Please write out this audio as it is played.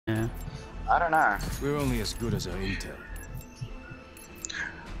Yeah. I don't know. We're only as good as our intel.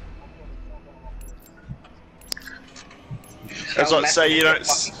 It's like say you don't.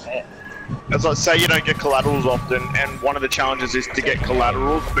 It's like say you don't get collaterals often, and one of the challenges is to get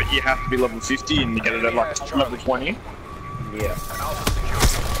collaterals, but you have to be level 50 and you get it at like level 20. Yeah.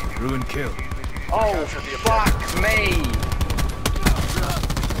 Ruin kill. Oh, fuck me!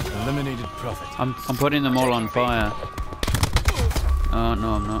 Eliminated prophet. I'm putting them all on fire. Oh no,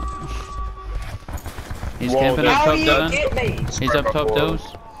 I'm not. He's Whoa, camping up How top, do you Dylan. get me? He's up top, Dills.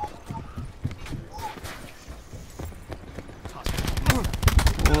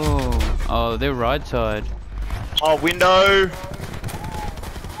 Whoa. Oh, they're right side. Oh, window.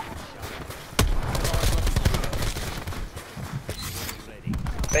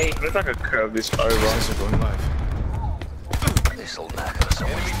 B. What if I could curve this over? Sensor going live. This'll knock us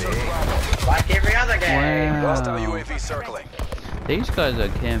away. Like every other game. Hostile Wow. UAV circling. These guys are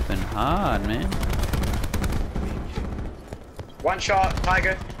camping hard, man. One shot,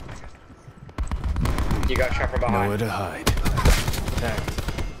 Tiger. You got chopper Nowhere behind. to hide. Tagged.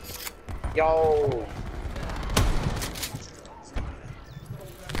 Yo.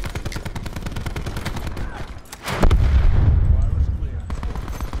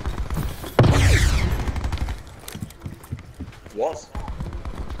 What?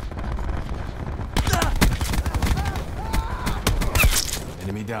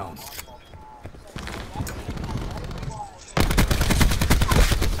 Enemy down.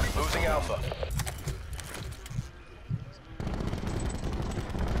 Losing Alpha.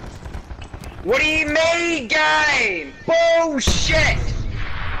 What do you mean, game? Bullshit!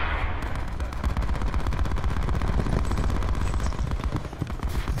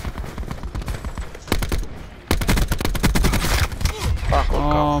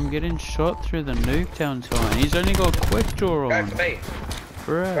 Oh, I'm getting shot through the Nuke Town sign. He's only got quick draw Go on. for B.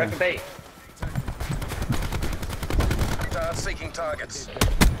 Go Bruh. for B. Seeking targets.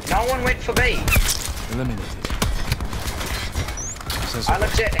 No one went for B. Eliminated. Sensor I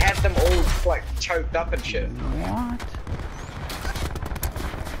legit had them all like choked up and shit. What?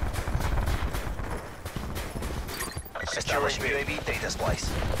 Establish UAV data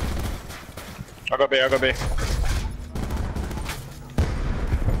splice. I got B. I got B.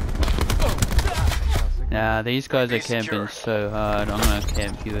 Nah, these guys are Be secure. camping so hard. I'm gonna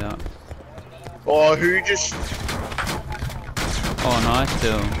camp you out. Oh, who just? Oh, nice,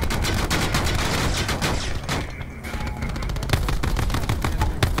 Dill.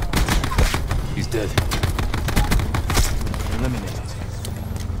 He's dead. Eliminated.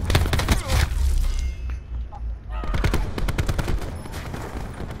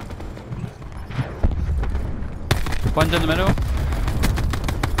 One's in the middle.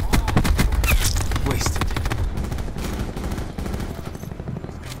 Wasted.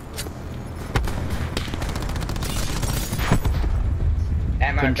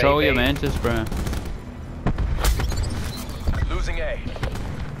 Ammo, Control B, your B. mantis, bro. Losing A.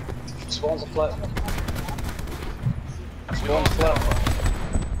 Spawns a flip. Spawns a flip.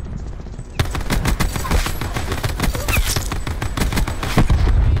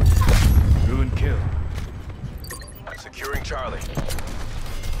 Ruin kill. Securing Charlie.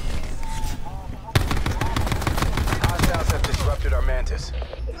 Hostiles have disrupted our mantis.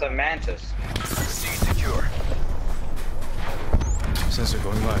 It's a mantis. C secure. Sensor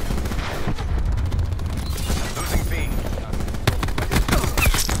going live. Losing B.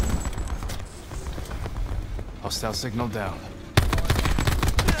 Hostile signal down.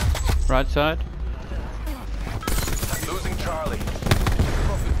 Right side. Losing Charlie.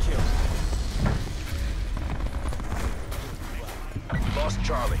 Lost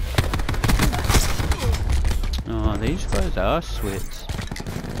Charlie. Oh, these guys are swits.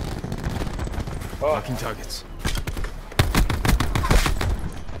 Oh, Marking targets.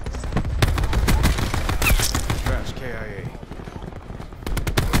 Crash KIA.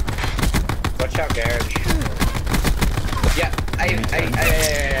 watch out, garage. Yeah, A.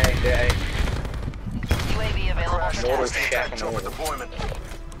 UAV available for Mortar's testing. shack and Over mortar. deployment.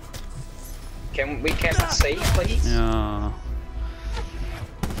 Can we camp at C, please? Yeah.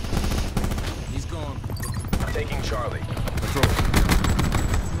 He's gone. Taking Charlie. Patrol.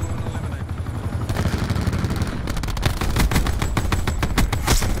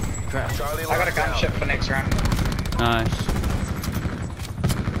 Crash. Charlie I got a locked down. gunship for next round. Nice.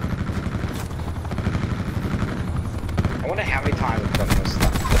 I wonder how many times we've done this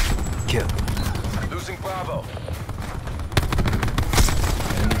stuff. Kill. Losing Bravo.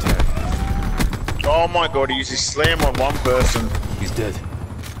 Enemy tag. Oh my god, he uses slam on one person. He's dead.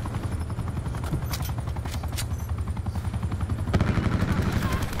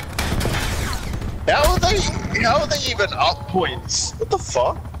 How are they even up points? What the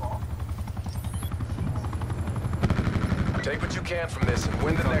fuck? Take what you can from this and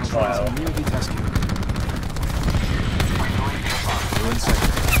win the next round. Nearly tasking. We're inside.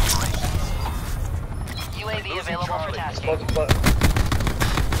 UAV available for Charlie. tasking. UAV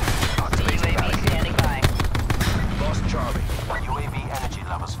Standing by. Lost Charlie. UAV energy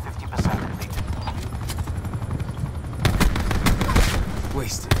levels 50% complete.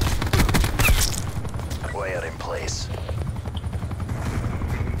 Wasted. Wire in place.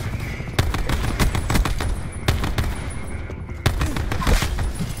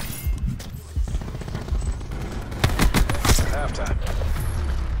 Halftime.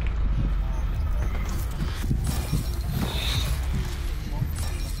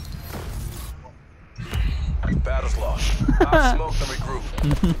 Battle's lost. I'll smoke and regroup.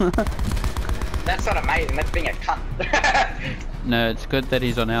 That's not amazing, that's being a cunt. No, it's good that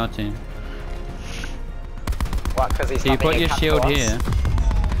he's on our team. What, because he's So you not being put a your cunt shield to us? here.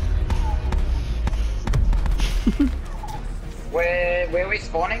 Where are we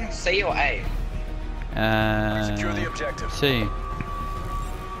spawning? C or A? Secure the objective. C.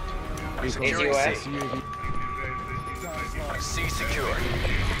 Securing US? C. C secure.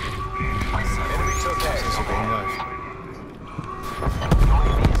 Enemy took A. Going live.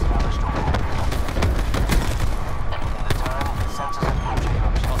 UAV established on in the turn, sensors and capture your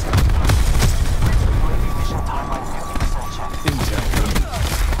objective. UAV mission timeline 50% check.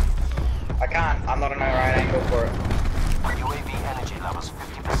 I can't, I'm not on the right angle for it. UAV energy levels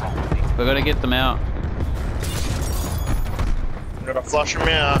 50% complete. We gotta get them out. I'm gonna flush them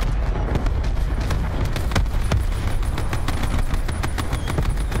out.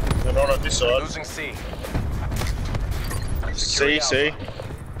 They're not on this side. Losing C. C, C. Enemy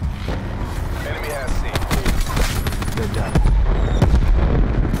has C. They're done.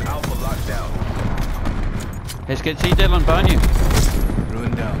 Alpha locked down. Let's get C Dylan behind you.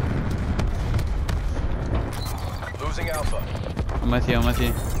 Ruin down. Losing Alpha. I'm with you, I'm with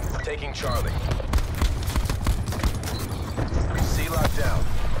you. Taking Charlie. C locked down.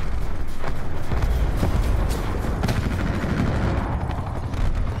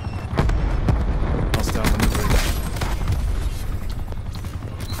 Hostile maneuvering.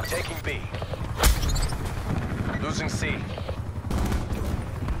 Taking B. Losing C.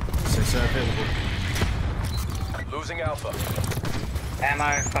 Sensor available. Losing Alpha.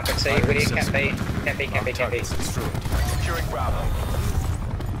 Ammo, fucking C, where do you can't be? Can't be, can't be, can't be. Targets destroyed. Securing Bravo.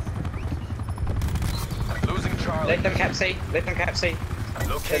 Losing Charlie. Let them cap C, let them cap C. So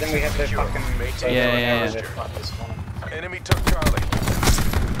Location then we have the secure. fucking... Maintain Yeah, your yeah, posture. Fuck this one. Enemy took Charlie.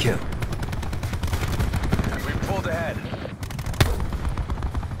 Kill. We pulled ahead.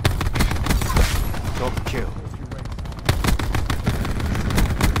 Dog kill.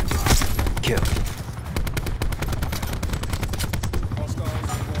 Kill.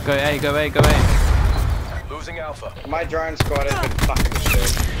 Go A, go A, go A. Losing Alpha. My drone squad has been fucking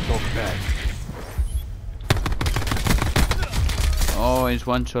shit. Dog back. Oh, he's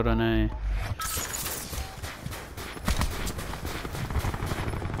one shot on A.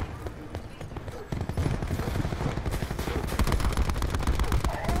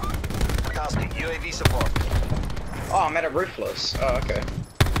 Tasking UAV support. Oh, I'm at a roofless. Oh, okay.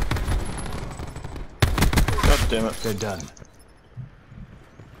 God damn it. They're done.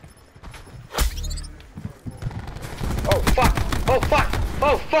 Oh, fuck! Oh, fuck!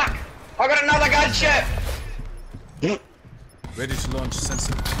 Oh, fuck! I got another gunship! Ready to launch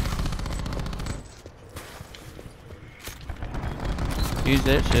sensor. Use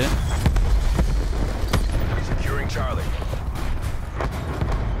that shit. Securing Charlie.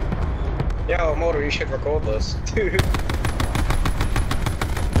 Yo, Mortal, you should record this.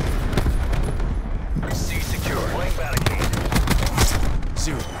 C secure. Wing barricade.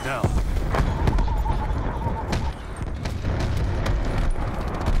 Zero down.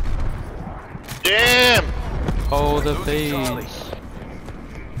 Damn! Oh, the Losing Charlie. thieves.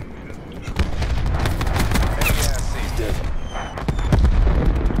 Enemy has C. Dead.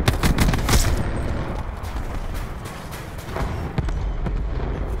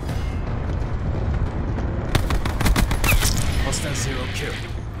 Hostile zero kill.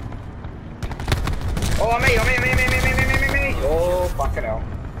 Oh, me! Oh, fucking hell.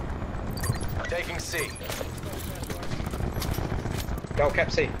 Taking C. Go,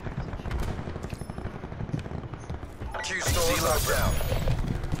 cap C. Q stores locked down.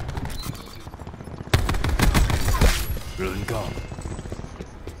 Ruin gone.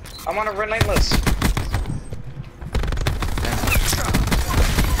 I'm on a relentless.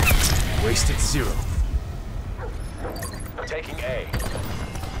 Wasted zero. Taking A.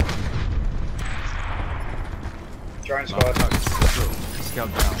 Drone squad. Scout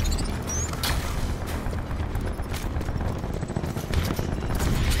down.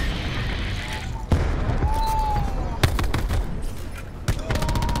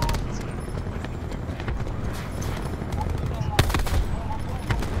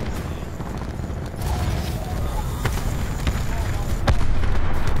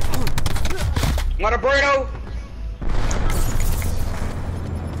 Not a burrito!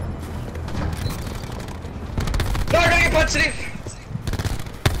 No, don't get positive!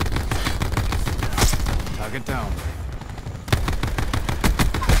 Target down.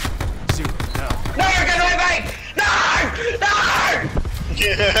 Zero down. No, you're gonna live, mate! No! No!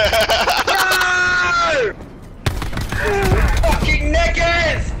 No! Fucking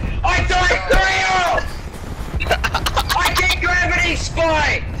niggas! I died 3 off! I get gravity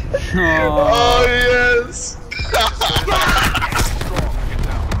spiked! Oh yes!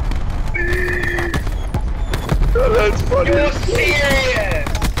 Oh, that's funny. You're serious!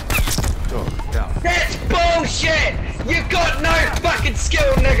 Dog down. That's bullshit! You got no fucking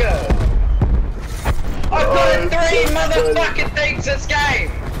skill, nigga! I've got 3 motherfucking things this game!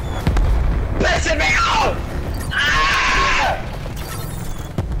 Pissing me off! Ah!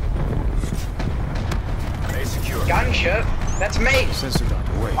 A secure. Gunship? That's me! Sensor down.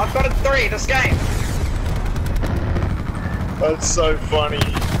 Away. I've got a 3 this game! That's so funny.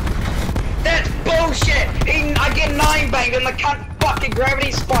 That's bullshit! I get 9 banged and the cunt fucking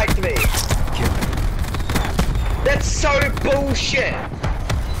gravity spiked me! Kill him. That's so bullshit!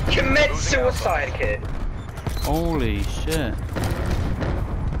 Commit suicide, kid! Holy shit.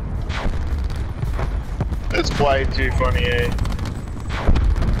 That's way too funny, eh?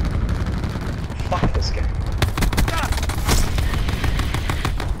 Fuck this game.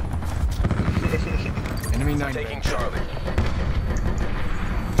 Enemy 9 Taking Charlie.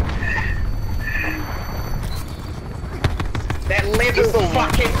 That level Just the-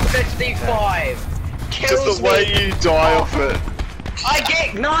 fucking 55 kills Just the way me. you die off it. I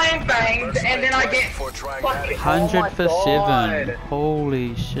get 9 banged and then I get Before trying fucking 100 for 7. God.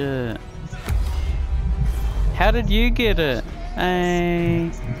 Holy shit. How did you get it?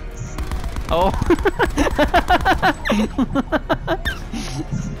 Hey. Oh.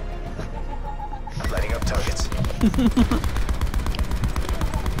 Lighting up targets.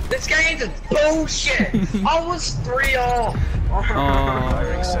 This game's bullshit. I was 3 off.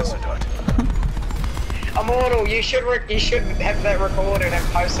 Firing sensor dart. Immortal, you should have that recorded and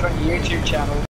posted on your YouTube channel.